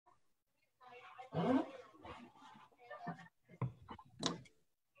All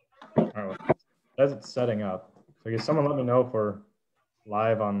right, as it's setting up, so I guess someone let me know if we're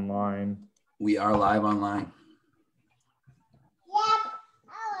live online. We are live online.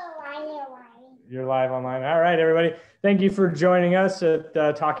 You're live online. All right, everybody. Thank you for joining us at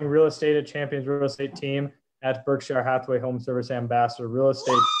Talking Real Estate at Champions Real Estate Team at Berkshire Hathaway Home Service Ambassador Real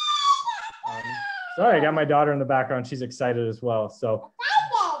Estate. Sorry, I got my daughter in the background. She's excited as well. So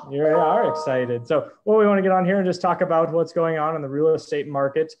you are excited. So what we want to get on here and just talk about what's going on in the real estate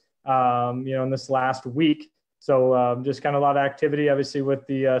market, in this last week. So just kind of a lot of activity, obviously, with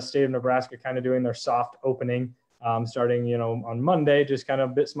the state of Nebraska kind of doing their soft opening. Starting, on Monday, just kind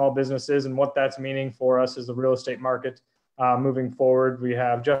of small businesses and what that's meaning for us as the real estate market moving forward. We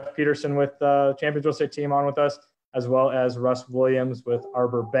have Jeff Peterson with Champions Real Estate Team on with us, as well as Russ Williams with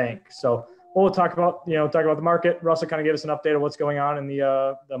Arbor Bank. So we'll talk about the market. Russ will kind of give us an update of what's going on in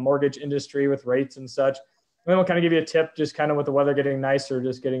the mortgage industry with rates and such. And then we'll kind of give you a tip, just kind of with the weather getting nicer,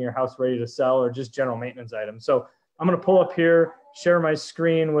 just getting your house ready to sell, or just general maintenance items. So I'm going to pull up here, share my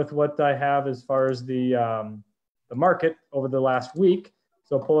screen with what I have as far as the market over the last week.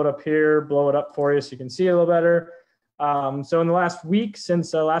 So pull it up here, blow it up for you so you can see it a little better. So in the last week,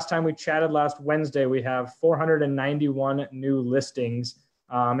 since last time we chatted last Wednesday, we have 491 new listings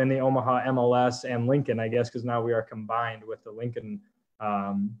in the Omaha MLS and Lincoln, I guess, because now we are combined with the Lincoln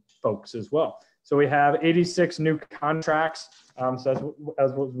folks as well. So we have 86 new contracts, so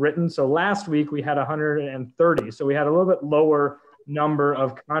as was written. So last week we had 130. So we had a little bit lower number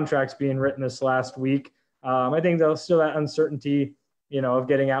of contracts being written this last week. I think there's still that uncertainty, of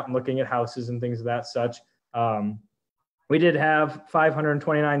getting out and looking at houses and things of that such. We did have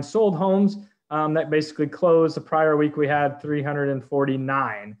 529 sold homes that basically closed. The prior week we had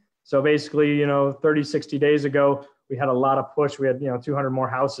 349. So basically, 30, 60 days ago, we had a lot of push. We had, 200 more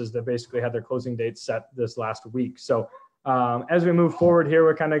houses that basically had their closing dates set this last week. So as we move forward here,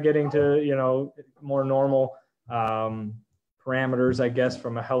 we're kind of getting to, more normal parameters, I guess,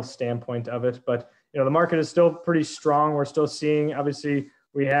 from a health standpoint of it. But the market is still pretty strong. We're still seeing, obviously,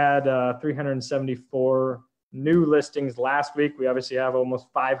 we had 374 new listings last week. We obviously have almost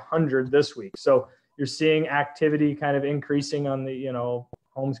 500 this week. So you're seeing activity kind of increasing on the,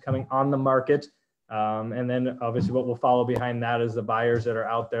 homes coming on the market. And then obviously what will follow behind that is the buyers that are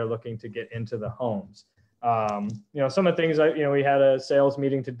out there looking to get into the homes. Some of the things, we had a sales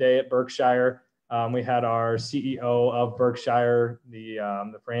meeting today at Berkshire. We had our CEO of Berkshire,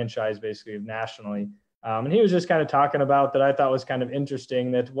 the franchise basically nationally. And he was just kind of talking about that I thought was kind of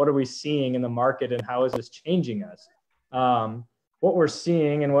interesting, that what are we seeing in the market and how is this changing us? What we're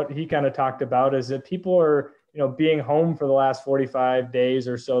seeing and what he kind of talked about is that people are, being home for the last 45 days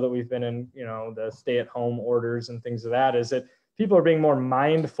or so that we've been in, the stay-at-home orders and things of that, is that people are being more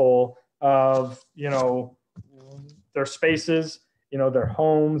mindful of, their spaces, their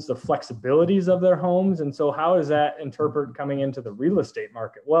homes, the flexibilities of their homes. And so how is that interpreted coming into the real estate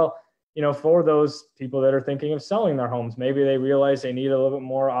market? Well, for those people that are thinking of selling their homes, maybe they realize they need a little bit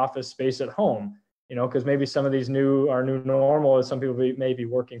more office space at home, because maybe some of these our new normal is some people may be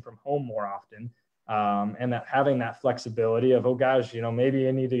working from home more often. And that having that flexibility of, oh gosh, maybe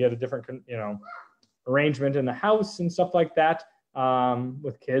I need to get a different, arrangement in the house and stuff like that,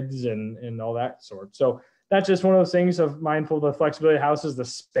 with kids and all that sort. So that's just one of those things of mindful of the flexibility of houses, the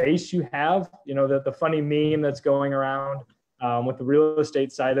space you have, the funny meme that's going around with the real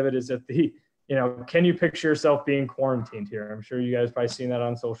estate side of it is that can you picture yourself being quarantined here? I'm sure you guys probably seen that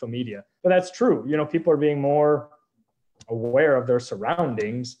on social media, but that's true. People are being more aware of their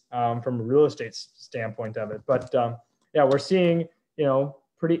surroundings from a real estate standpoint of it. But we're seeing,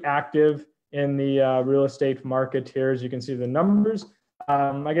 pretty active in the real estate market here. As you can see the numbers.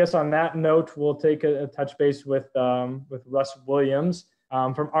 I guess on that note, we'll take a touch base with Russ Williams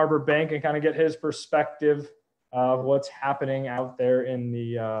from Arbor Bank and kind of get his perspective of what's happening out there in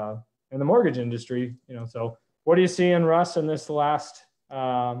the mortgage industry. So what are you seeing, Russ, in this last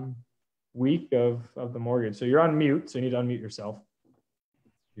week of the mortgage? So you're on mute, so you need to unmute yourself.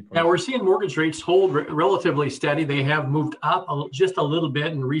 Yeah, we're seeing mortgage rates hold relatively steady. They have moved up just a little bit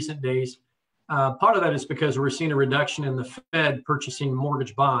in recent days. Part of that is because we're seeing a reduction in the Fed purchasing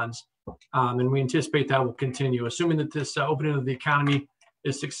mortgage bonds, and we anticipate that will continue. Assuming that this opening of the economy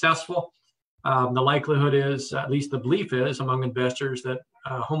is successful, the likelihood is, at least the belief is among investors, that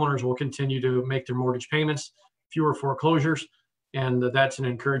homeowners will continue to make their mortgage payments, fewer foreclosures, and that's an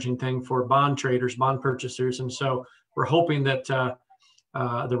encouraging thing for bond traders, bond purchasers. And so we're hoping that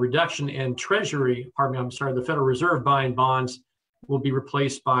the reduction in the Federal Reserve buying bonds will be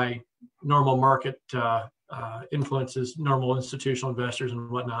replaced by normal market influences normal institutional investors and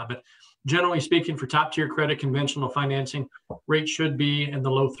whatnot. But generally speaking, for top tier credit, conventional financing, rates should be in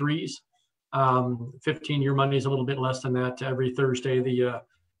the low threes. 15-year money is a little bit less than that. Every Thursday, the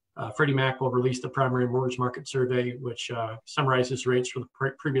Freddie Mac will release the primary mortgage market survey, which summarizes rates for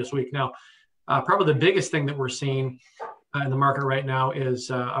the previous week. Now, probably the biggest thing that we're seeing in the market right now is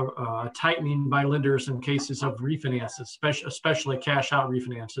a tightening by lenders in cases of refinances, especially cash out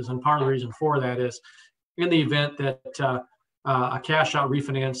refinances. And part of the reason for that is in the event that a cash out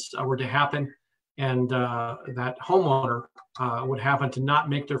refinance were to happen and that homeowner would happen to not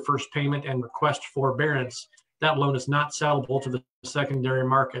make their first payment and request forbearance, that loan is not sellable to the secondary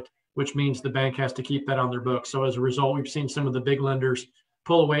market, which means the bank has to keep that on their books. So as a result, we've seen some of the big lenders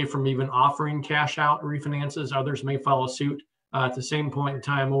pull away from even offering cash out refinances. Others may follow suit at the same point in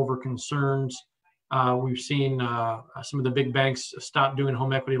time over concerns. We've seen some of the big banks stop doing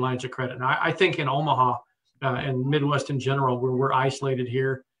home equity lines of credit. And I think in Omaha and Midwest in general, we're isolated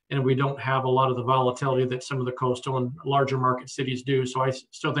here and we don't have a lot of the volatility that some of the coastal and larger market cities do. So I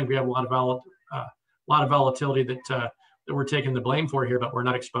still think we have a lot of volatility that we're taking the blame for here, but we're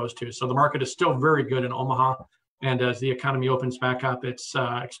not exposed to. So the market is still very good in Omaha. And as the economy opens back up, it's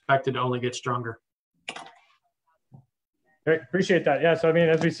expected to only get stronger. Great, appreciate that. Yeah, so I mean,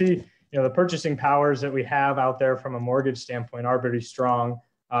 as we see, the purchasing powers that we have out there from a mortgage standpoint are pretty strong,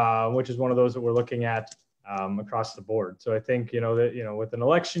 which is one of those that we're looking at across the board. So I think, that, with an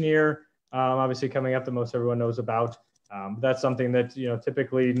election year, obviously coming up that most everyone knows about, that's something that,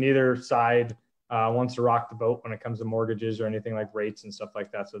 typically neither side wants to rock the boat when it comes to mortgages or anything like rates and stuff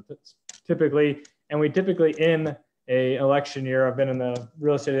like that. So that's typically in a election year, I've been in the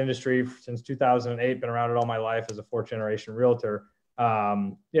real estate industry since 2008, been around it all my life as a fourth generation realtor.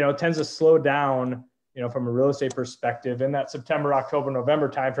 It tends to slow down, from a real estate perspective in that September, October, November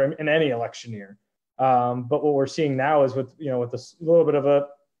timeframe in any election year. But what we're seeing now is with this little bit of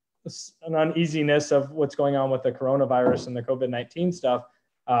an uneasiness of what's going on with the coronavirus and the COVID-19 stuff.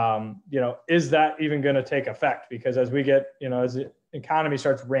 Is that even going to take effect? Because as we get, as the economy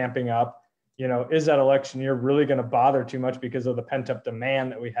starts ramping up, is that election year really going to bother too much because of the pent up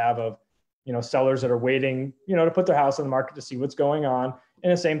demand that we have of, sellers that are waiting, to put their house on the market to see what's going on.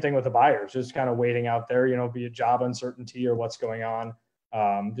 And the same thing with the buyers, just kind of waiting out there, be it job uncertainty or what's going on,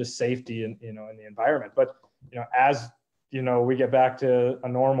 just safety and, in the environment. But, as, we get back to a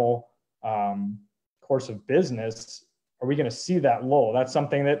normal course of business, are we going to see that lull? That's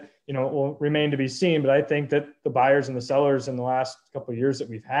something that, will remain to be seen. But I think that the buyers and the sellers in the last couple of years that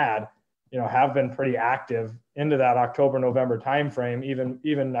we've had, have been pretty active into that October, November timeframe.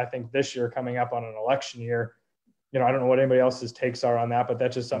 Even I think this year coming up on an election year, I don't know what anybody else's takes are on that, but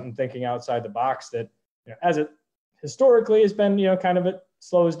that's just something thinking outside the box that, as it historically has been, kind of it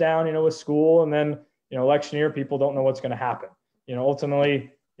slows down, with school and then, election year, people don't know what's going to happen.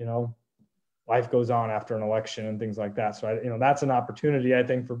 Ultimately, life goes on after an election and things like that. So, that's an opportunity, I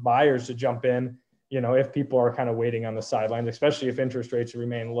think, for buyers to jump in, if people are kind of waiting on the sidelines, especially if interest rates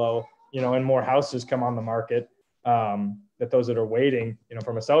remain low, and more houses come on the market, that those that are waiting,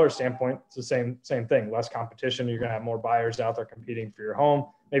 from a seller standpoint, it's the same thing, less competition. You're going to have more buyers out there competing for your home,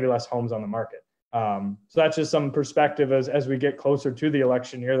 maybe less homes on the market. So that's just some perspective as we get closer to the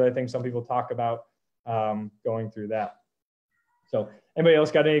election year that I think some people talk about going through that. So anybody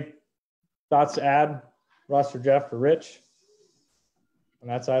else got any thoughts to add? Russ or Jeff or Rich on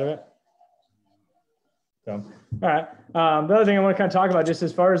that side of it? So, all right. The other thing I want to kind of talk about, just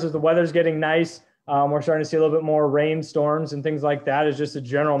as far as the weather's getting nice, we're starting to see a little bit more rainstorms and things like that, is just the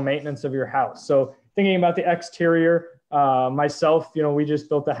general maintenance of your house. So thinking about the exterior, myself, we just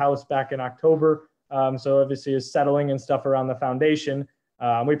built the house back in October. So obviously is settling and stuff around the foundation.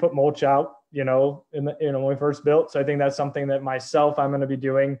 We put mulch out, when we first built. So I think that's something that I'm going to be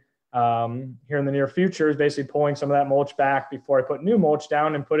doing here in the near future, is basically pulling some of that mulch back before I put new mulch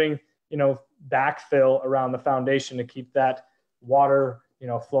down and putting, backfill around the foundation to keep that water,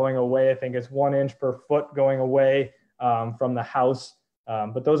 flowing away. I think it's 1 inch per foot going away from the house.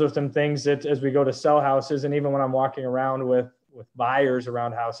 But those are some things that as we go to sell houses, and even when I'm walking around with buyers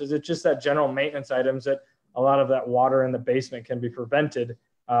around houses, it's just that general maintenance items that a lot of that water in the basement can be prevented.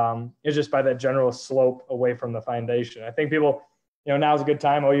 It's just by that general slope away from the foundation. I think people, now's a good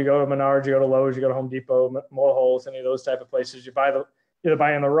time. Oh, you go to Menards, you go to Lowe's, you go to Home Depot, Moleholes, any of those type of places. You buy either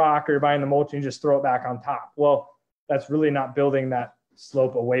buying the rock or you're buying the mulch and you just throw it back on top. Well, that's really not building that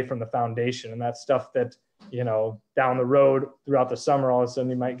slope away from the foundation. And that's stuff that, down the road throughout the summer, all of a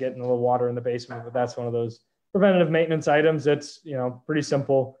sudden you might get in a little water in the basement, but that's one of those preventative maintenance items that's, pretty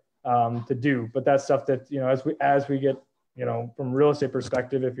simple to do. But that's stuff that, as we get, from a real estate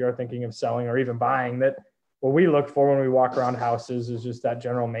perspective, if you're thinking of selling or even buying, that, what we look for when we walk around houses is just that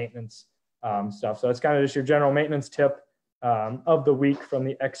general maintenance stuff. So that's kind of just your general maintenance tip of the week from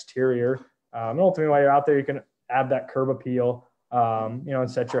the exterior. And ultimately, while you're out there, you can add that curb appeal,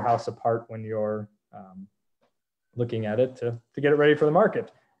 and set your house apart when you're looking at it to get it ready for the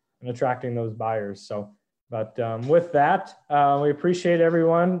market and attracting those buyers. So, but with that, we appreciate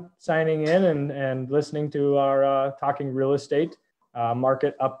everyone signing in and listening to our Talking Real Estate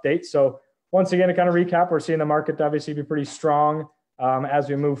market update. So once again, to kind of recap, we're seeing the market obviously be pretty strong as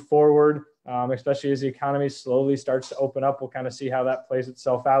we move forward, especially as the economy slowly starts to open up. We'll kind of see how that plays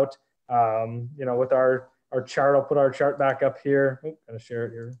itself out. With our chart, I'll put our chart back up here. I'm going to share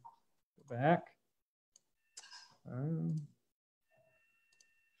it here. Go back.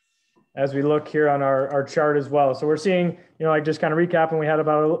 As we look here on our chart as well. So we're seeing, just kind of recapping, we had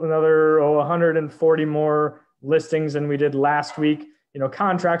about another 140 more listings than we did last week.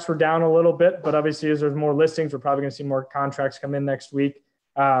 Contracts were down a little bit, but obviously as there's more listings, we're probably going to see more contracts come in next week.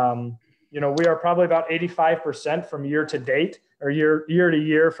 We are probably about 85% from year to date or year to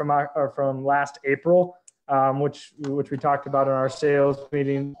year from last April, which we talked about in our sales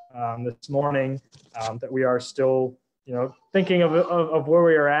meeting this morning, that we are still, thinking of where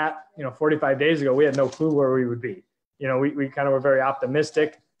we are at, 45 days ago. We had no clue where we would be. We kind of were very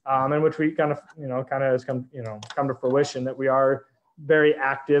optimistic, and which we kind of has come to fruition that we are very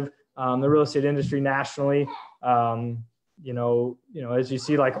active. The real estate industry nationally, as you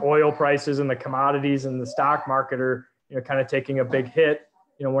see, like oil prices and the commodities and the stock market are, kind of taking a big hit.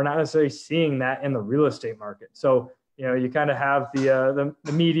 We're not necessarily seeing that in the real estate market. So, you kind of have the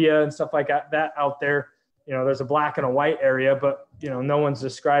media and stuff like that out there. There's a black and a white area, but, no one's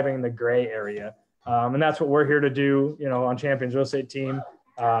describing the gray area. And that's what we're here to do, on Champions Real Estate Team,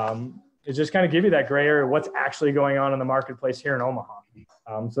 is just kind of give you that gray area, what's actually going on in the marketplace here in Omaha.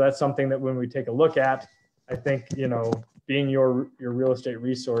 So that's something that when we take a look at, I think, being your real estate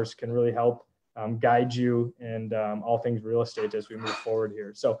resource can really help guide you and all things real estate as we move forward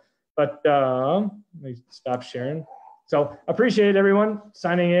here. So, but let me stop sharing. So appreciate everyone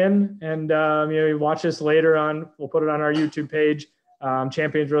signing in, and you watch us later on. We'll put it on our YouTube page,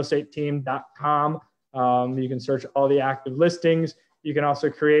 championsrealestateteam.com. You can search all the active listings. You can also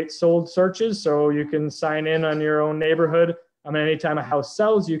create sold searches, so you can sign in on your own neighborhood. Anytime a house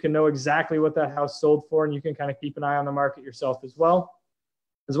sells, you can know exactly what that house sold for, and you can kind of keep an eye on the market yourself as well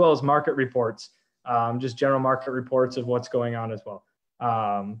as market reports, just general market reports of what's going on as well.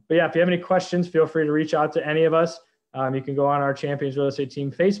 But yeah, if you have any questions, feel free to reach out to any of us. You can go on our Champions Real Estate Team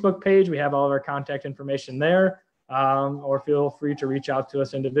Facebook page. We have all of our contact information there, or feel free to reach out to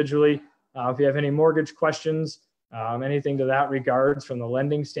us individually. If you have any mortgage questions, anything to that regards from the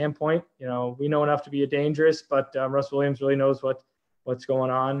lending standpoint, we know enough to be dangerous, but Russ Williams really knows what's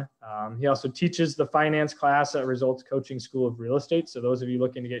going on. He also teaches the finance class at Results Coaching School of Real Estate. So those of you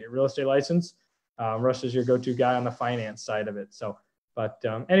looking to get your real estate license, Russ is your go-to guy on the finance side of it. So, but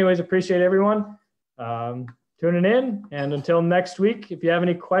anyways, appreciate everyone tuning in. And until next week, if you have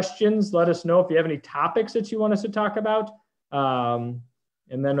any questions, let us know. If you have any topics that you want us to talk about. And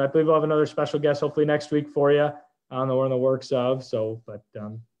then I believe we'll have another special guest hopefully next week for you. I don't know, we're in the works of. So, but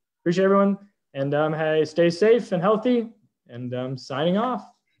appreciate everyone. And hey, stay safe and healthy. And signing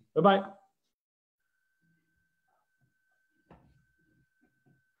off. Bye-bye.